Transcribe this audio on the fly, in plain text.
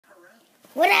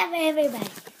What up, everybody?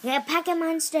 We got Pocket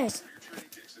Monsters.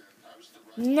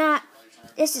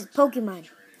 This is Pokemon,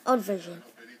 old version,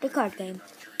 the card game.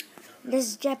 This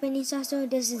is Japanese also.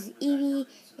 This is Eevee,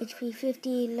 HP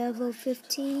 50, level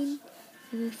 15.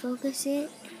 Let me focus it.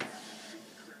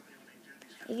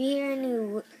 If you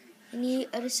hear any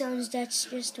other sounds, that's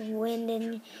just wind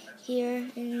in here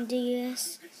in the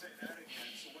US.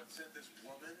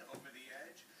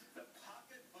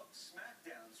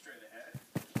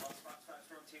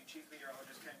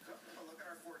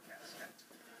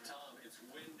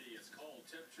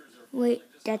 Wait,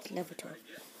 that's level 12.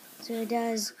 So it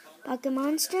does Pocket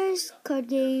Monsters card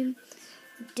game.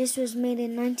 This was made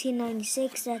in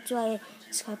 1996. That's why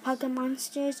it's called Pocket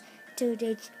Monsters. So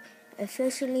they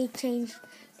officially changed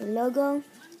the logo.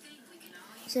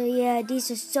 So yeah, these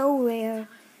are so rare.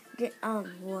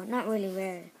 Well, not really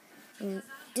rare.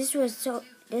 This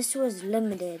was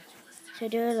limited. So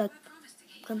they were like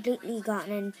completely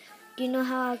gone. And do you know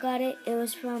how I got it? It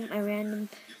was from a random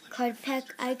card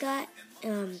pack I got.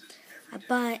 I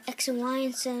bought X and Y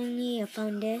and suddenly I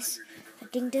found this. I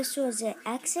think this was an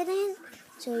accident.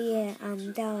 So yeah,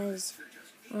 that was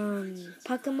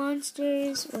Pocket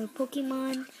Monsters or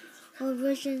Pokemon old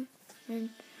version.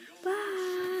 And bye.